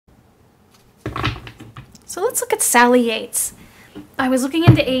So let's look at Sally Yates. I was looking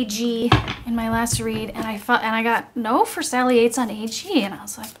into AG in my last read, and I got no for Sally Yates on AG, and I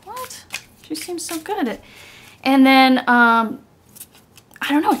was like, what? She seems so good. And then I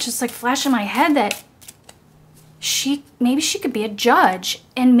don't know, it just like flashed in my head that maybe she could be a judge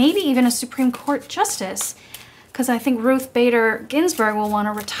and maybe even a Supreme Court justice, because I think Ruth Bader Ginsburg will want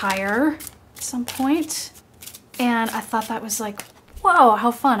to retire at some point. And I thought that was like, whoa, how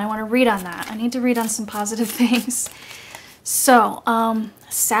fun. I want to read on that. I need to read on some positive things. So,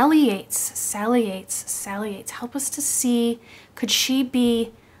 Sally Yates, help us to see, could she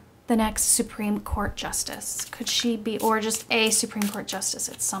be the next Supreme Court justice? Could she be, or just a Supreme Court justice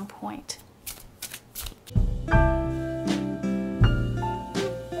at some point?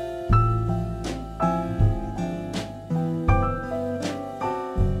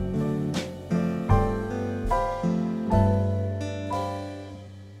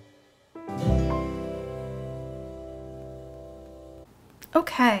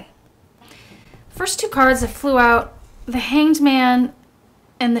 Okay, first two cards that flew out, the Hanged Man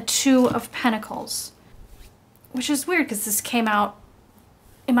and the Two of Pentacles, which is weird because this came out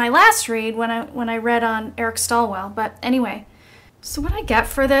in my last read when I read on Eric Stallwell. But anyway, so what I get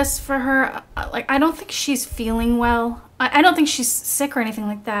for this for her, like, I don't think she's feeling well. I don't think she's sick or anything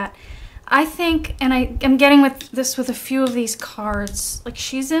like that. I think, and I am getting with this with a few of these cards, like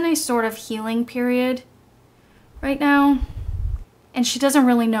she's in a sort of healing period right now. And she doesn't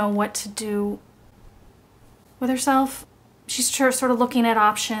really know what to do with herself. She's sort of looking at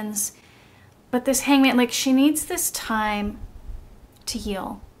options. But this Hangman, like, she needs this time to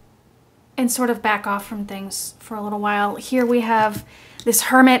heal and sort of back off from things for a little while. Here we have this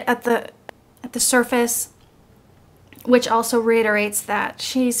Hermit at the surface, which also reiterates that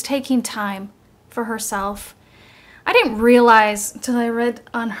she's taking time for herself. I didn't realize until I read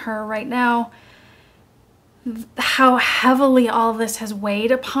on her right now how heavily all this has weighed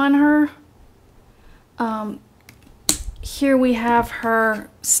upon her. Here we have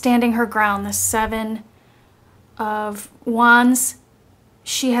her standing her ground, the Seven of Wands.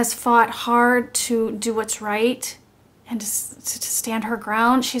 She has fought hard to do what's right and to stand her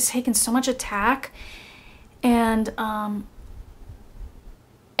ground. She's taken so much attack, and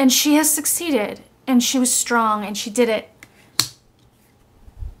she has succeeded, and she was strong, and she did it.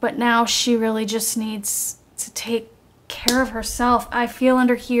 But now she really just needs to take care of herself. I feel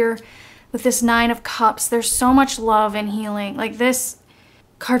under here with this Nine of Cups, there's so much love and healing. Like, this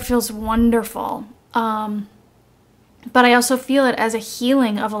card feels wonderful. But I also feel it as a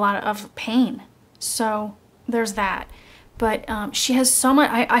healing of a lot of pain. So there's that. But she has so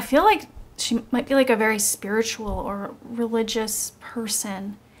much, I feel like she might be like a very spiritual or religious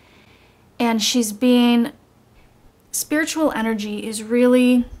person. And she's being, spiritual energy is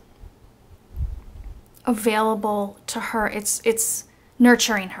really available to her. It's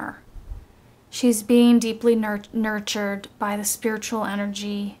nurturing her. She's being deeply nurtured by the spiritual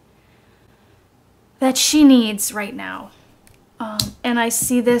energy that she needs right now. And I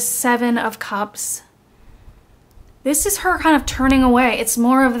see this Seven of Cups. This is her kind of turning away. It's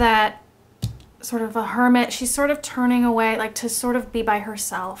more of that sort of a hermit. She's sort of turning away, like to sort of be by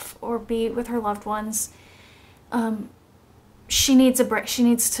herself or be with her loved ones. She needs a break. She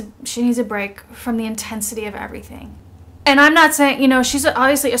needs a break from the intensity of everything. And I'm not saying, you know, she's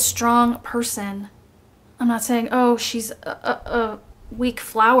obviously a strong person. I'm not saying, oh, she's a weak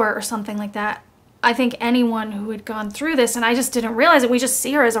flower or something like that. I think anyone who had gone through this, and I just didn't realize it, we just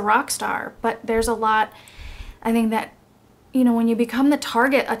see her as a rock star. But there's a lot, I think that, you know, when you become a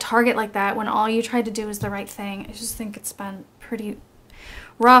target like that, when all you try to do is the right thing, I just think it's been pretty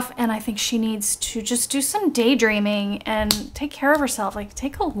rough. And I think she needs to just do some daydreaming and take care of herself. Like,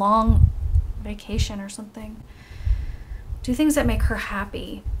 take a long vacation or something. Do things that make her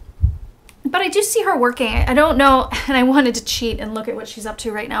happy. But I do see her working. I don't know, and I wanted to cheat and look at what she's up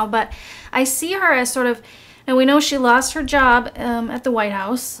to right now, but I see her as sort of, and we know she lost her job at the White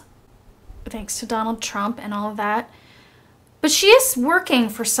House, thanks to Donald Trump and all of that. But she is working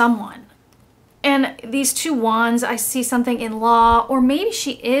for someone. And these two wands, I see something in law, or maybe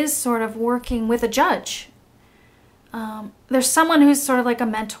she is sort of working with a judge. There's someone who's sort of like a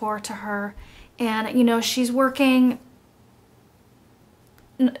mentor to her, and, you know, she's working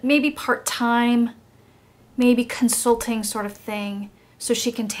maybe part-time, maybe consulting sort of thing, so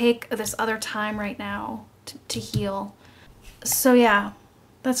she can take this other time right now to heal. So yeah,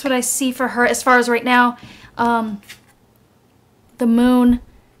 that's what I see for her as far as right now. The Moon,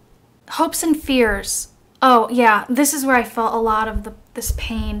 hopes and fears. Oh yeah, this is where I felt a lot of this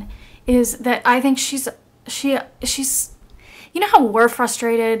pain, is that I think she's, you know how we're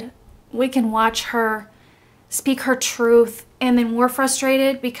frustrated? We can watch her speak her truth, and then we're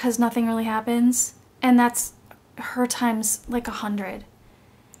frustrated because nothing really happens. And that's her times like 100.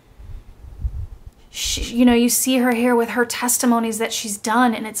 You know, you see her here with her testimonies that she's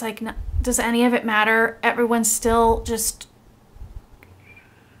done, and it's like, does any of it matter? Everyone's still just,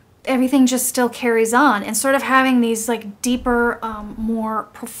 everything just still carries on, and sort of having these like deeper, more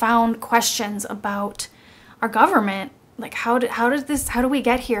profound questions about our government. Like, how do we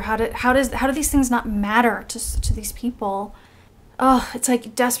get here? How do these things not matter to these people? Oh, it's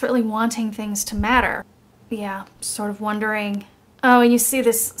like desperately wanting things to matter. Yeah, sort of wondering. Oh, and you see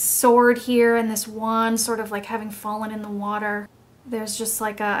this sword here and this wand sort of like having fallen in the water. There's just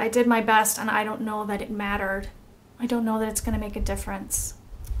like I did my best, and I don't know that it mattered. I don't know that it's gonna make a difference.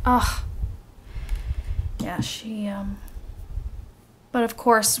 Ugh. Yeah, she, but of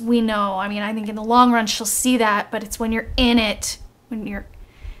course we know, I mean, I think in the long run she'll see that, but it's when you're in it, when you're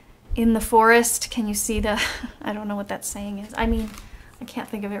in the forest, can you see the, I don't know what that saying is. I mean, I can't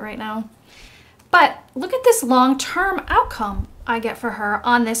think of it right now. But look at this long-term outcome I get for her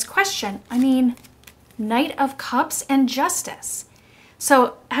on this question. I mean, Knight of Cups and Justice.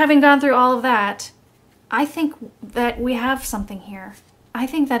 So having gone through all of that, I think that we have something here. I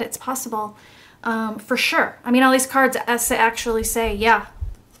think that it's possible, for sure. I mean, all these cards actually say, yeah,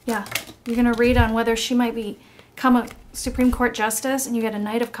 you're gonna read on whether she might become a Supreme Court Justice, and you get a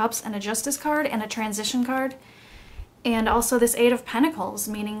Knight of Cups and a Justice card and a transition card. And also this Eight of Pentacles,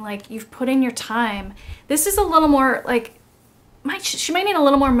 meaning like you've put in your time. This is a little more like, she might need a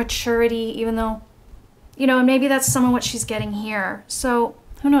little more maturity, even though, you know, maybe that's some of what she's getting here. So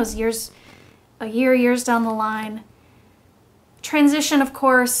who knows, years down the line. Transition, of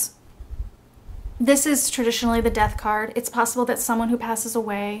course, this is traditionally the death card. It's possible that someone who passes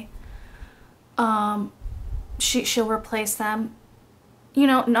away, she'll replace them. You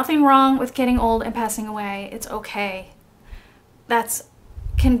know, nothing wrong with getting old and passing away. It's okay. That's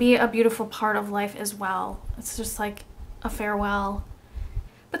can be a beautiful part of life as well. It's just like a farewell.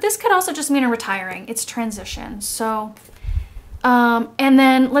 But this could also just mean a retiring. It's transition. So, and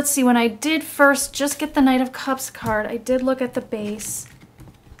then let's see, when I did first just get the Knight of Cups card, I did look at the base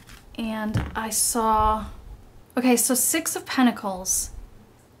and I saw, okay, so Six of Pentacles.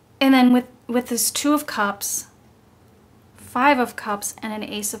 And then with this Two of Cups, Five of Cups, and an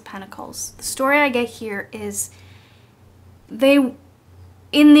Ace of Pentacles. The story I get here is in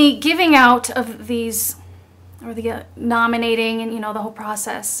the giving out of these, or the nominating and, you know, the whole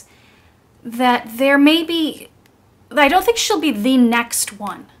process, that there may be, I don't think she'll be the next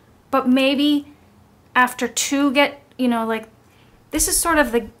one, but maybe after two get, you know, like, this is sort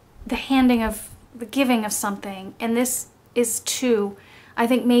of the handing of, the giving of something, and this is two. I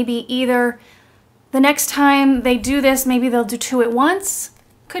think maybe either the next time they do this, maybe they'll do two at once,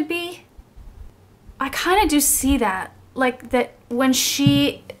 could be. I kind of do see that, like that when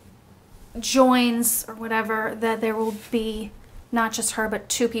she joins or whatever, that there will be not just her, but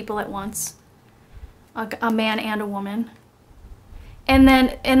two people at once, a man and a woman. And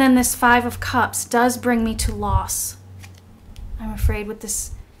then this Five of Cups does bring me to loss. I'm afraid with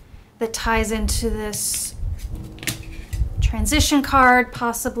this, that ties into this transition card,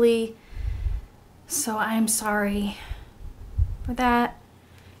 possibly. So I'm sorry for that.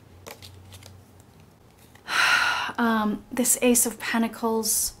 This Ace of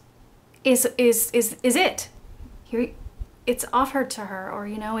Pentacles is it. Here, it's offered to her, or,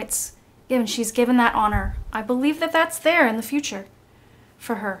 you know, it's given. She's given that honor. I believe that that's there in the future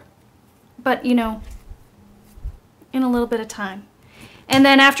for her. But, you know, in a little bit of time. And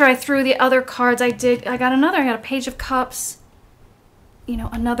then after I threw the other cards, I got a Page of Cups, you know,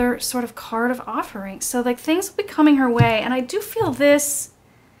 another sort of card of offering. So like things will be coming her way. And I do feel this,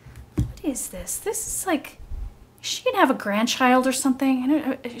 what is this? This is like, is she gonna have a grandchild or something? I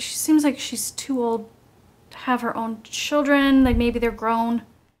don't, she seems like she's too old to have her own children. Like maybe they're grown.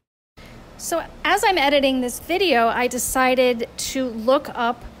 So as I'm editing this video, I decided to look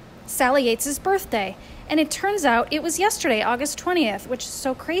up Sally Yates' birthday. And it turns out it was yesterday, August 20th, which is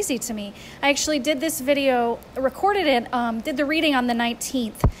so crazy to me. I actually did this video, recorded it, did the reading on the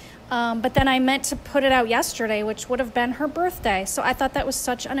 19th, but then I meant to put it out yesterday, which would have been her birthday. So I thought that was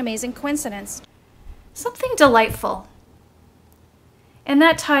such an amazing coincidence. Something delightful. And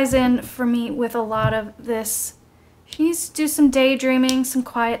that ties in for me with a lot of this. She needs to do some daydreaming, some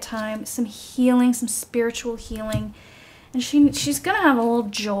quiet time, some healing, some spiritual healing. And she's gonna have a little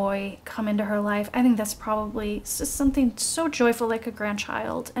joy come into her life. I think that's probably just something so joyful, like a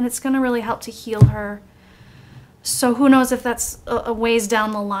grandchild, and it's gonna really help to heal her. So who knows if that's a ways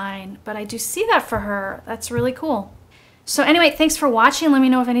down the line, but I do see that for her. That's really cool. So anyway, thanks for watching. Let me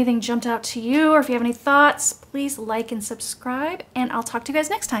know if anything jumped out to you or if you have any thoughts. Please like and subscribe, and I'll talk to you guys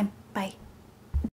next time. Bye.